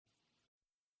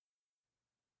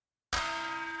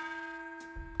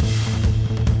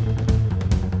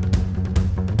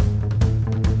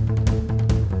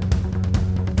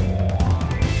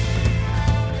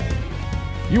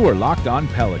You are Locked On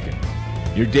Pelicans,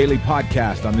 your daily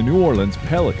podcast on the New Orleans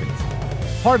Pelicans,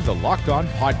 part of the Locked On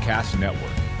Podcast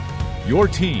Network, your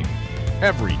team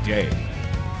every day.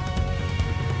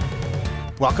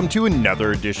 Welcome to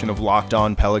another edition of Locked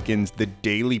On Pelicans, the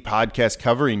daily podcast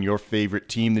covering your favorite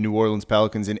team, the New Orleans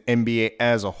Pelicans, and NBA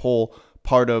as a whole,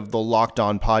 part of the Locked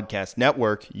On Podcast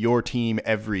Network, your team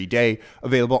every day,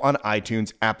 available on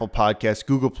iTunes, Apple Podcasts,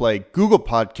 Google Play, Google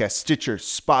Podcasts, Stitcher,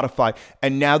 Spotify,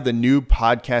 and now the new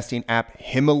podcasting app,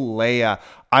 Himalaya.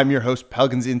 I'm your host,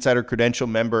 Pelicans Insider Credential,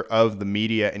 member of the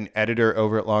media and editor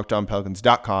over at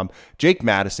LockedOnPelicans.com, Jake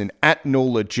Madison, at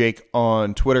NOLA Jake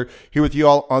on Twitter, here with you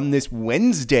all on this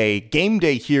Wednesday, game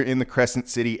day here in the Crescent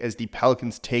City as the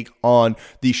Pelicans take on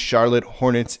the Charlotte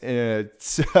Hornets.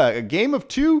 It's a game of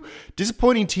two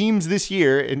disappointing teams this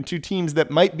year and two teams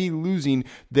that might be losing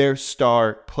their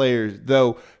star players,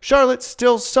 though Charlotte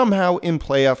still somehow in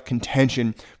playoff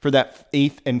contention for that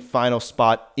eighth and final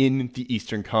spot in the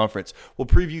Eastern Conference. We'll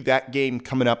preview that game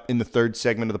coming up in the third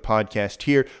segment of the podcast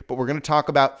here, but we're going to talk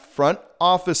about front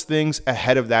office things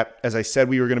ahead of that, as I said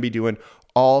we were going to be doing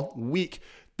all week.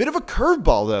 Bit of a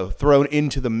curveball, though, thrown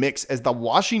into the mix as the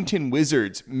Washington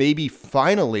Wizards maybe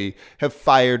finally have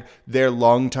fired their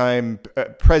longtime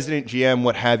president, GM,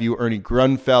 what have you, Ernie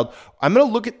Grunfeld. I'm going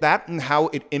to look at that and how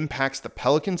it impacts the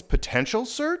Pelicans' potential,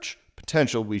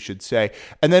 we should say.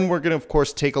 And then we're going to, of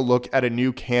course, take a look at a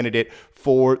new candidate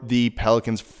for the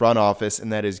Pelicans front office,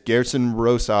 and that is Gersson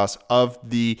Rosas of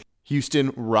the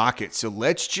Houston Rockets. So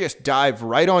let's just dive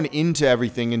right on into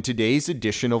everything in today's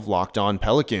edition of Locked On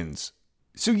Pelicans.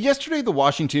 So yesterday, the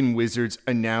Washington Wizards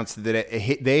announced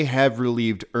that they have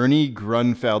relieved Ernie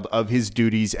Grunfeld of his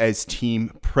duties as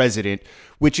team president,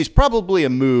 which is probably a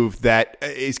move that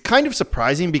is kind of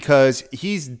surprising because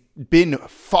he's been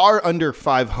far under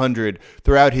 500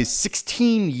 throughout his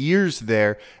 16 years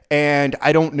there. And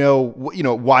I don't know,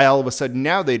 why all of a sudden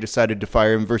now they decided to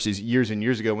fire him versus years and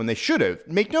years ago when they should have.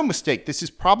 Make no mistake, this is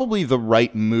probably the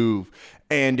right move.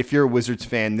 And if you're a Wizards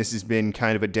fan, this has been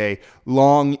kind of a day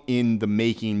long in the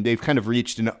making. They've kind of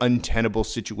reached an untenable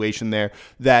situation there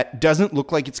that doesn't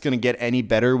look like it's going to get any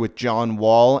better with John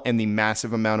Wall and the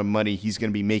massive amount of money he's going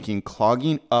to be making,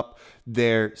 clogging up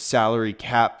their salary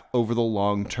cap over the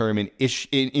long term and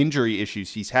injury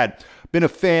issues he's had. Been a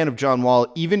fan of John Wall,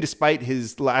 even despite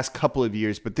his last couple of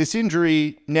years, but this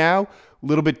injury now, a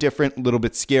little bit different, a little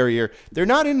bit scarier. They're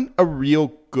not in a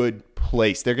real good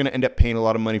place. They're going to end up paying a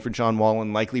lot of money for John Wall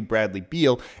and likely Bradley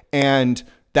Beal, and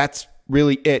that's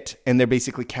really it. And they're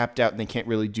basically capped out and they can't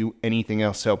really do anything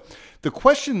else. So the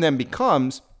question then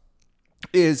becomes,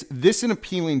 is this an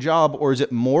appealing job, or is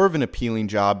it more of an appealing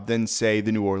job than, say,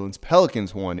 the New Orleans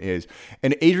Pelicans one is?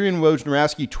 And Adrian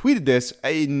Wojnarowski tweeted this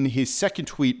in his second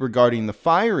tweet regarding the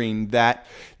firing, that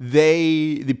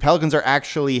the Pelicans are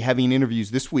actually having interviews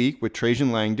this week with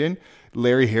Trajan Langdon,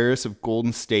 Larry Harris of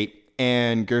Golden State,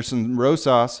 and Gersson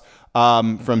Rosas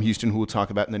from Houston, who we'll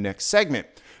talk about in the next segment.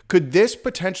 Could this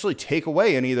potentially take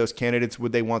away any of those candidates?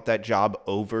 Would they want that job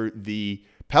over the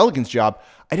Pelicans job?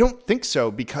 I don't think so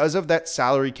because of that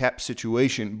salary cap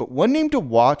situation. But one name to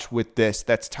watch with this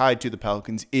that's tied to the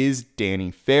Pelicans is Danny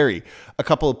Ferry. A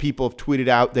couple of people have tweeted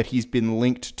out that he's been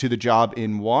linked to the job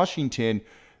in Washington.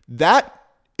 That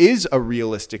is a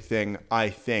realistic thing, I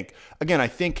think. Again, I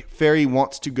think Ferry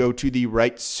wants to go to the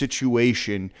right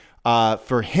situation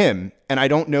for him. And I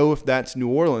don't know if that's New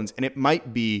Orleans, and it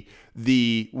might be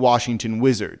the Washington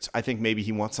Wizards. I think maybe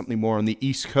he wants something more on the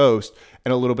East Coast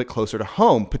and a little bit closer to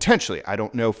home, potentially. I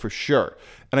don't know for sure.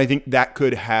 And I think that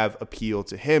could have appeal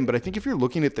to him. But I think if you're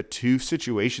looking at the two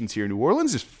situations here, New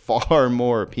Orleans is far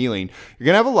more appealing. You're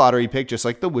going to have a lottery pick, just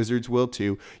like the Wizards will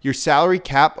too. Your salary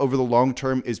cap over the long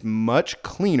term is much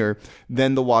cleaner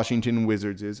than the Washington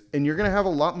Wizards is. And you're going to have a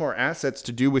lot more assets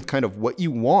to do with kind of what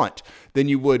you want than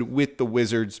you would with the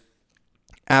Wizards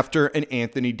after an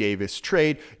Anthony Davis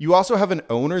trade. You also have an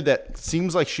owner that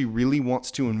seems like she really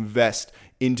wants to invest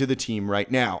into the team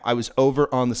right now. I was over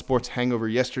on the Sports Hangover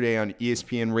yesterday on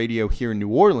ESPN Radio here in New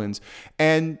Orleans,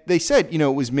 and they said, it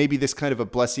was maybe this kind of a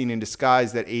blessing in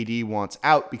disguise that AD wants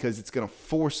out because it's going to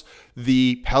force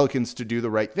the Pelicans to do the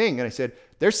right thing. And I said,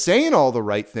 they're saying all the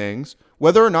right things.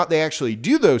 Whether or not they actually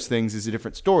do those things is a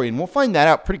different story, and we'll find that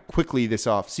out pretty quickly this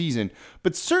offseason.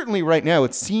 But certainly right now,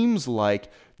 it seems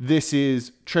like this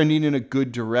is trending in a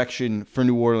good direction for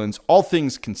New Orleans, all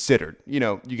things considered. You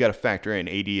got to factor in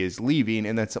AD is leaving,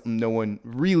 and that's something no one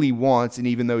really wants. And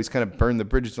even though he's kind of burned the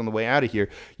bridges on the way out of here,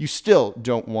 you still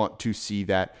don't want to see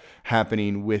that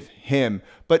happening with him.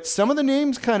 But some of the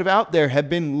names kind of out there have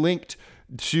been linked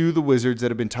to the Wizards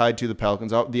that have been tied to the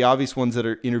Pelicans. The obvious ones that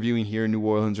are interviewing here in New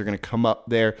Orleans are going to come up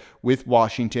there with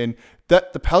Washington.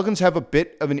 That the Pelicans have a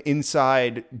bit of an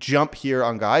inside jump here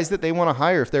on guys that they want to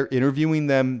hire if they're interviewing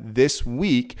them this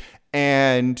week.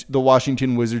 And the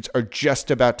Washington Wizards are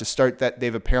just about to start that.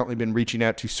 They've apparently been reaching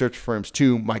out to search firms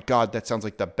too. My God, that sounds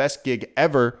like the best gig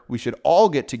ever. We should all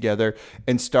get together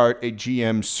and start a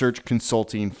GM search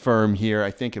consulting firm here,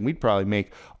 I think. And we'd probably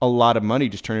make a lot of money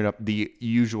just turning up the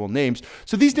usual names.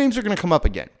 So these names are going to come up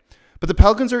again. But the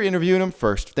Pelicans are interviewing them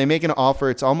first. If they make an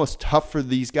offer, it's almost tough for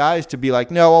these guys to be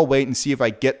like, no, I'll wait and see if I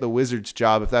get the Wizards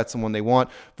job if that's the one they want,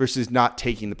 versus not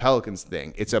taking the Pelicans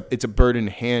thing. It's a bird in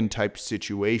hand type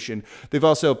situation. They've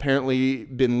also apparently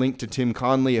been linked to Tim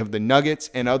Connelly of the Nuggets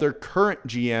and other current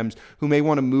GMs who may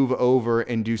want to move over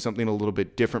and do something a little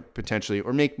bit different potentially,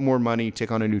 or make more money,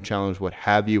 take on a new challenge, what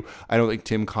have you. I don't think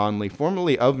Tim Connelly,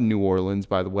 formerly of New Orleans,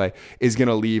 by the way, is going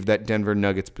to leave that Denver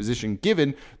Nuggets position,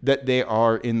 given that they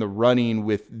are in the running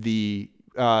with the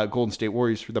Golden State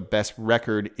Warriors for the best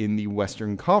record in the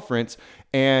Western Conference.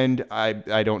 And I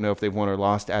don't know if they've won or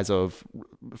lost as of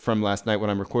from last night when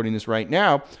I'm recording this right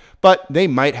now, but they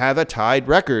might have a tied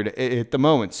record at the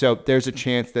moment. So there's a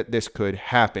chance that this could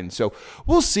happen. So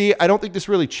we'll see. I don't think this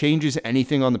really changes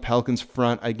anything on the Pelicans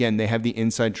front. Again, they have the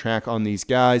inside track on these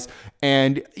guys.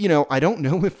 And, I don't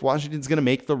know if Washington's going to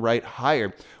make the right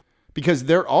hire, because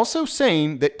they're also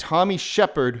saying that Tommy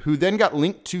Shepard, who then got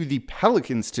linked to the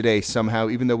Pelicans today somehow,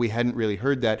 even though we hadn't really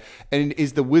heard that, and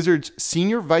is the Wizards'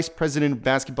 senior vice president of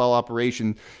basketball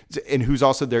operations, and who's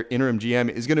also their interim GM,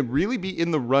 is going to really be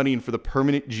in the running for the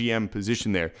permanent GM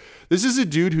position there. This is a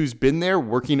dude who's been there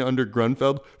working under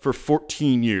Grunfeld for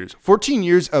 14 years. 14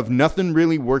 years of nothing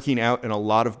really working out and a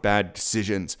lot of bad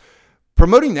decisions.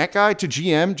 Promoting that guy to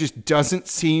GM just doesn't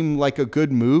seem like a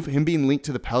good move. Him being linked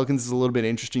to the Pelicans is a little bit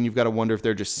interesting. You've got to wonder if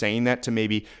they're just saying that to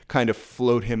maybe kind of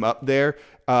float him up there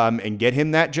and get him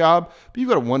that job. But you've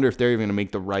got to wonder if they're even going to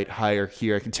make the right hire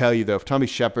here. I can tell you, though, if Tommy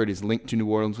Shepard is linked to New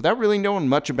Orleans without really knowing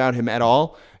much about him at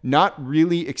all, not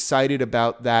really excited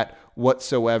about that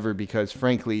whatsoever, because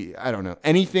frankly, I don't know,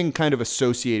 anything kind of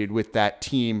associated with that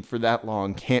team for that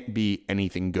long can't be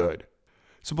anything good.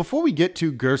 So before we get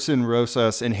to Gerson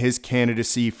Rosas and his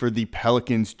candidacy for the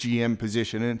Pelicans GM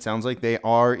position, and it sounds like they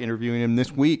are interviewing him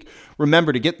this week,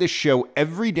 remember to get this show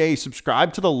every day,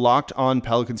 subscribe to the Locked On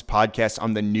Pelicans podcast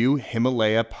on the new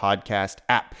Himalaya podcast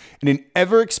app. In an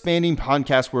ever-expanding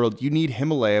podcast world, you need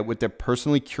Himalaya with their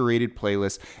personally curated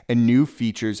playlists and new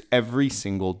features every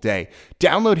single day.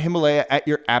 Download Himalaya at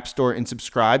your app store and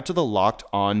subscribe to the Locked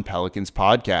On Pelicans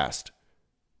podcast.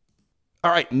 All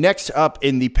right, next up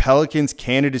in the Pelicans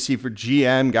candidacy for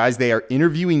GM, guys, they are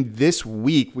interviewing this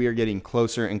week. We are getting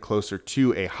closer and closer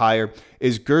to a hire.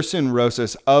 Is Gerson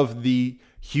Rosas of the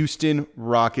Houston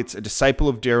Rockets, a disciple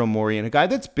of Daryl Morey, and a guy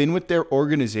that's been with their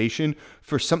organization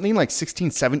for something like 16,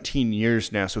 17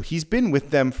 years now. So he's been with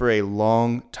them for a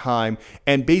long time.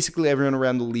 And basically everyone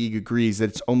around the league agrees that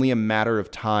it's only a matter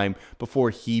of time before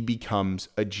he becomes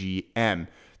a GM.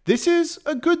 This is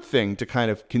a good thing to kind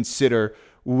of consider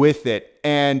with it.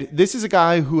 And this is a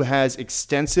guy who has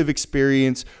extensive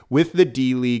experience with the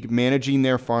D-League, managing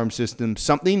their farm system,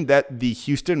 something that the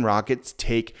Houston Rockets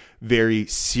take very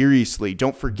seriously.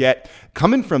 Don't forget,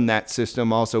 coming from that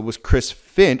system also was Chris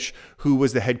Finch, who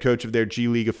was the head coach of their G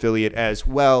League affiliate as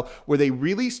well, where they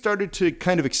really started to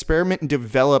kind of experiment and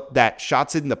develop that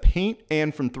shots in the paint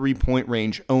and from three-point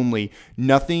range only,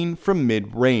 nothing from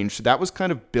mid-range. So that was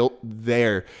kind of built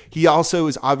there. He also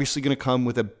is obviously going to come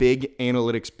with a big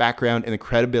analytics background and the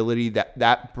credibility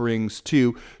that brings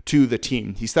to the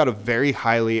team. He's thought of very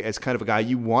highly as kind of a guy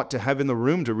you want to have in the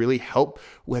room to really help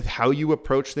with how you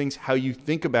approach things, how you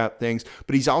think about things.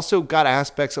 But he's also got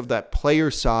aspects of that player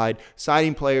side,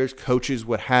 signing players, coaches,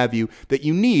 what have you, that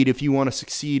you need if you want to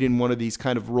succeed in one of these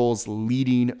kind of roles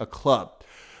leading a club.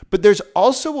 But there's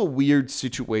also a weird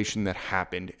situation that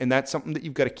happened, and that's something that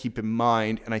you've got to keep in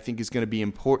mind, and I think is going to be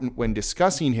important when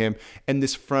discussing him and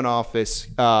this front office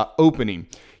opening.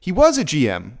 He was a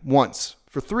GM once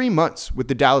for 3 months with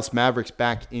the Dallas Mavericks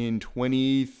back in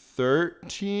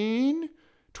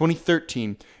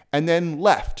 2013, and then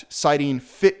left, citing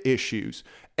fit issues.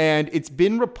 And it's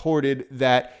been reported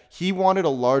that he wanted a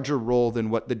larger role than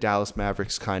what the Dallas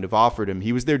Mavericks kind of offered him.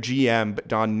 He was their GM, but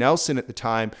Don Nelson at the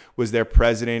time was their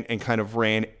president and kind of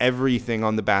ran everything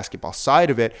on the basketball side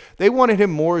of it. They wanted him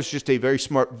more as just a very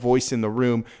smart voice in the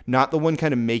room, not the one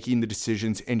kind of making the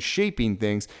decisions and shaping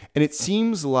things. And it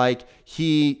seems like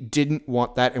he didn't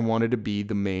want that and wanted to be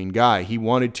the main guy. He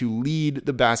wanted to lead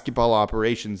the basketball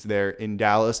operations there in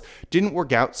Dallas. Didn't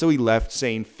work out, so he left,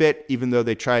 saying fit, even though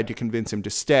they tried to convince him to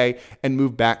stay and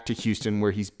move back to Houston,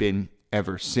 where he's been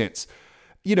ever since.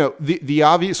 You know, the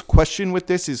obvious question with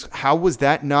this is, how was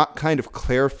that not kind of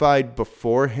clarified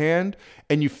beforehand?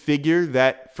 And you figure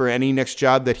that for any next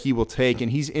job that he will take,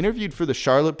 and he's interviewed for the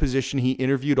Charlotte position, he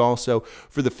interviewed also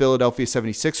for the Philadelphia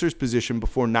 76ers position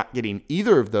before not getting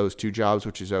either of those two jobs,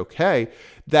 which is okay,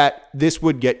 that this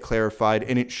would get clarified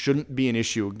and it shouldn't be an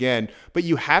issue again. But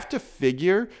you have to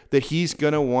figure that he's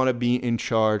going to want to be in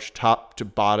charge top to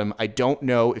bottom. I don't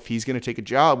know if he's going to take a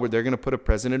job where they're going to put a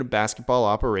president of basketball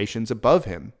operations above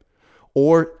him,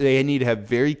 or they need to have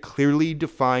very clearly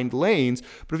defined lanes.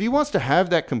 But if he wants to have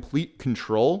that complete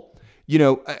control, you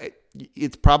know,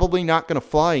 it's probably not going to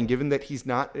fly. And given that he's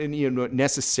not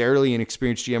necessarily an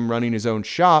experienced GM running his own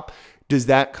shop, does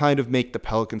that kind of make the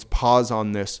Pelicans pause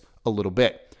on this a little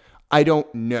bit? I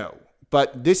don't know.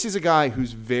 But this is a guy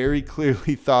who's very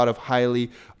clearly thought of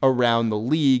highly around the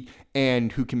league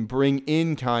and who can bring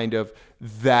in kind of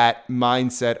that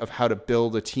mindset of how to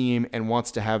build a team and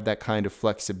wants to have that kind of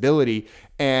flexibility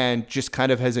and just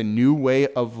kind of has a new way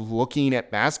of looking at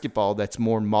basketball that's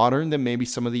more modern than maybe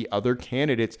some of the other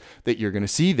candidates that you're going to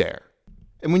see there.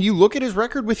 And when you look at his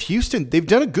record with Houston, they've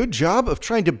done a good job of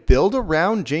trying to build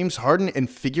around James Harden and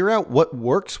figure out what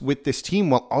works with this team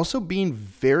while also being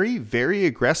very, very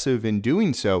aggressive in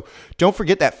doing so. Don't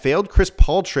forget that failed Chris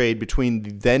Paul trade between the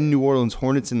then New Orleans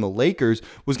Hornets and the Lakers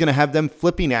was going to have them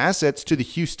flipping assets to the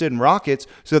Houston Rockets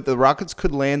so that the Rockets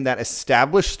could land that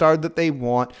established star that they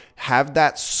want, have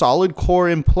that solid core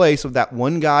in place of that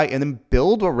one guy, and then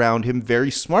build around him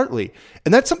very smartly.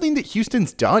 And that's something that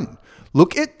Houston's done.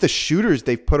 Look at the shooters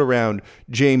they've put around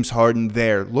James Harden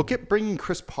there. Look at bringing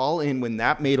Chris Paul in when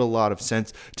that made a lot of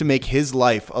sense to make his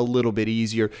life a little bit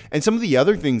easier. And some of the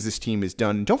other things this team has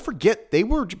done. Don't forget, they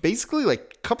were basically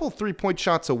like a couple 3-point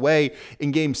shots away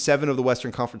in Game 7 of the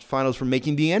Western Conference Finals from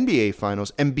making the NBA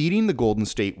Finals and beating the Golden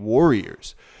State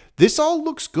Warriors. This all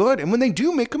looks good. And when they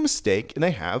do make a mistake, and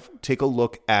they have, take a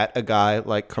look at a guy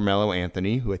like Carmelo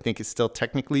Anthony, who I think is still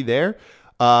technically there.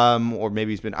 Or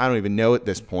maybe he's been, I don't even know at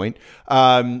this point,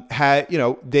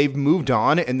 they've moved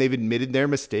on and they've admitted their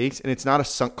mistakes, and it's not a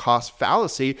sunk cost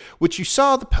fallacy, which you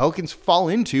saw the Pelicans fall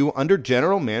into under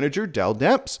general manager Dell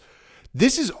Demps.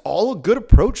 This is all a good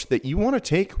approach that you want to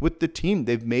take with the team.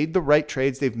 They've made the right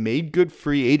trades. They've made good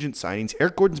free agent signings.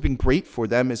 Eric Gordon's been great for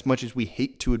them, as much as we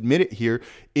hate to admit it here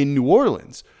in New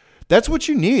Orleans. That's what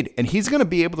you need. And he's going to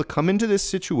be able to come into this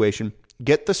situation,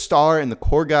 get the star and the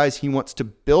core guys he wants to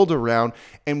build around,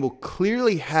 and will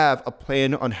clearly have a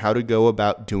plan on how to go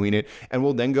about doing it, and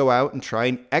will then go out and try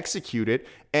and execute it.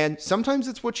 And sometimes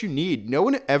it's what you need. No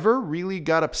one ever really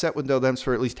got upset with Dell Demps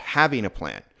for at least having a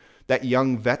plan. That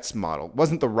young vets model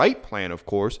wasn't the right plan, of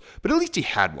course, but at least he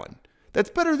had one. That's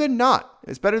better than not.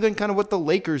 It's better than kind of what the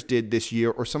Lakers did this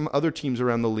year, or some other teams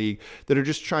around the league that are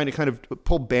just trying to kind of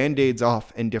pull Band-Aids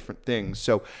off and different things.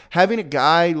 So having a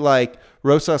guy like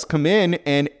Rosas come in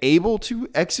and able to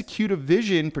execute a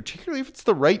vision, particularly if it's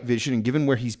the right vision, and given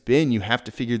where he's been, you have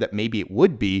to figure that maybe it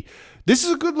would be. This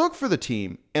is a good look for the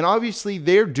team. And obviously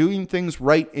they're doing things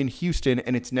right in Houston,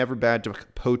 and it's never bad to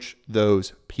poach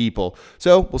those people.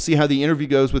 So we'll see how the interview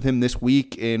goes with him this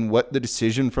week and what the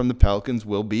decision from the Pelicans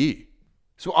will be.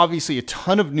 So obviously a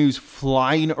ton of news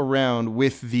flying around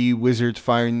with the Wizards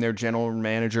firing their general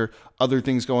manager, other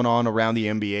things going on around the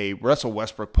NBA. Russell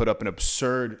Westbrook put up an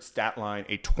absurd stat line,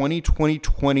 a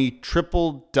 20-20-20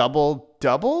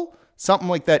 triple-double-double? Something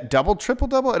like that,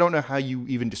 triple-double. I don't know how you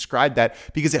even describe that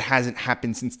because it hasn't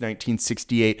happened since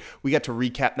 1968. We got to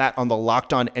recap that on the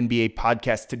Locked On NBA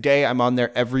podcast today. I'm on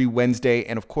there every Wednesday.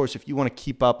 And of course, if you want to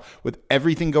keep up with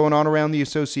everything going on around the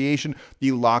association,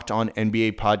 the Locked On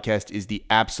NBA podcast is the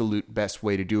absolute best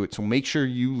way to do it. So make sure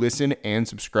you listen and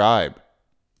subscribe.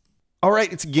 All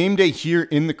right, it's game day here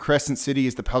in the Crescent City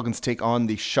as the Pelicans take on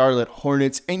the Charlotte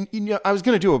Hornets. And, I was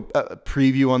going to do a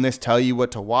preview on this, tell you what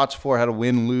to watch for, how to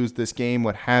win, lose this game,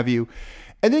 what have you.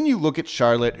 And then you look at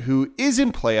Charlotte, who is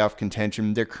in playoff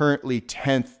contention. They're currently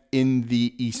 10th in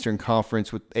the Eastern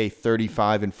Conference with a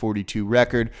 35-42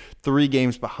 record, 3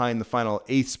 games behind the final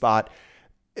 8th spot.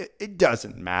 It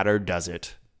doesn't matter, does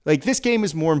it? Like, this game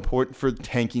is more important for the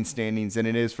tanking standings than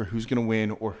it is for who's going to win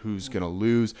or who's going to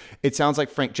lose. It sounds like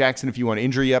Frank Jackson, if you want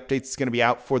injury updates, is going to be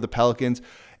out for the Pelicans.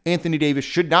 Anthony Davis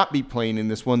should not be playing in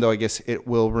this one, though I guess it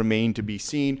will remain to be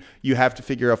seen. You have to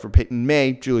figure out for Peyton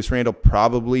May. Julius Randle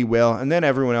probably will. And then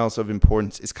everyone else of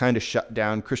importance is kind of shut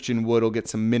down. Christian Wood will get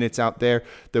some minutes out there,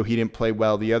 though he didn't play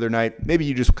well the other night. Maybe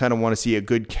you just kind of want to see a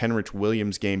good Kenrich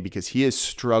Williams game because he has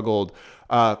struggled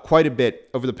quite a bit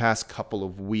over the past couple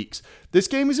of weeks. This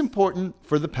game is important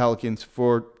for the Pelicans,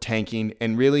 for tanking,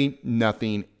 and really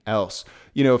nothing else.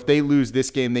 if they lose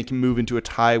this game, they can move into a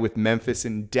tie with Memphis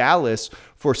and Dallas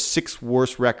for 6th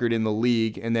worst record in the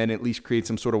league, and then at least create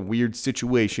some sort of weird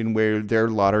situation where their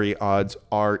lottery odds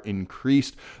are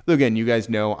increased. Though again, you guys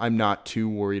know I'm not too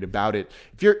worried about it.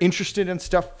 If you're interested in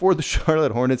stuff for the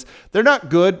Charlotte Hornets, they're not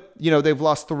good. They've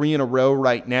lost 3 in a row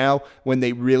right now when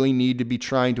they really need to be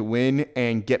trying to win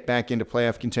and get back into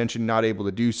playoff contention, not able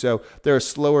to do so. They're a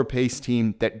slower paced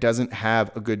team that doesn't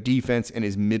have a good defense and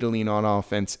is middling on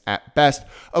offense at best.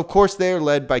 Of course, they are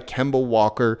led by Kemba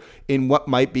Walker in what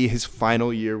might be his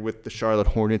final year with the Charlotte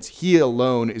Hornets. He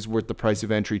alone is worth the price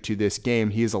of entry to this game.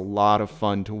 He is a lot of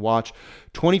fun to watch.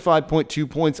 25.2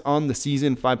 points on the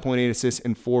season, 5.8 assists,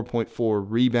 and 4.4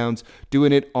 rebounds.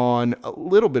 Doing it on a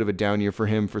little bit of a down year for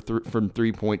him from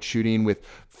three-point shooting with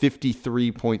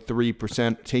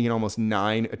 53.3%, taking almost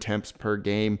 9 attempts per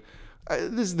game.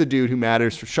 This is the dude who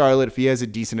matters for Charlotte. If he has a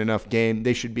decent enough game,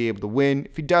 they should be able to win.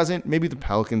 If he doesn't, maybe the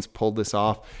Pelicans pulled this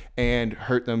off and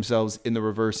hurt themselves in the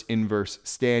reverse-inverse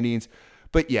standings.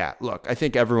 But yeah, look, I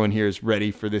think everyone here is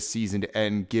ready for this season to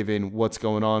end given what's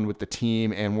going on with the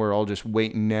team, and we're all just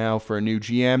waiting now for a new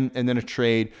GM and then a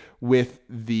trade with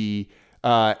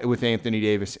with Anthony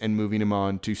Davis and moving him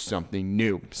on to something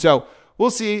new. So we'll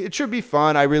see. It should be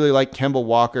fun. I really like Kemba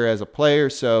Walker as a player,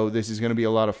 so this is going to be a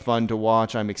lot of fun to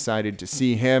watch. I'm excited to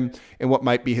see him in what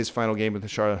might be his final game with the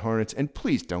Charlotte Hornets. And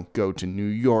please don't go to New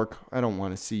York. I don't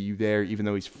want to see you there, even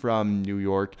though he's from New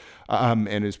York,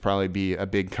 and it's probably be a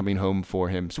big coming home for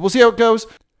him. So we'll see how it goes.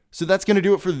 So that's going to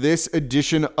do it for this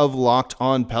edition of Locked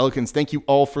On Pelicans. Thank you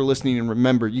all for listening. And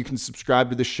remember, you can subscribe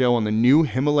to the show on the new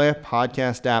Himalaya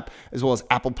podcast app, as well as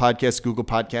Apple Podcasts, Google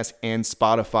Podcasts, and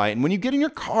Spotify. And when you get in your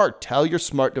car, tell your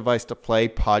smart device to play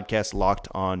podcast Locked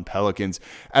On Pelicans.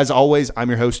 As always, I'm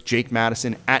your host, Jake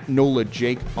Madison, at NOLA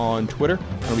Jake on Twitter.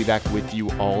 I'll be back with you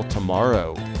all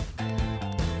tomorrow.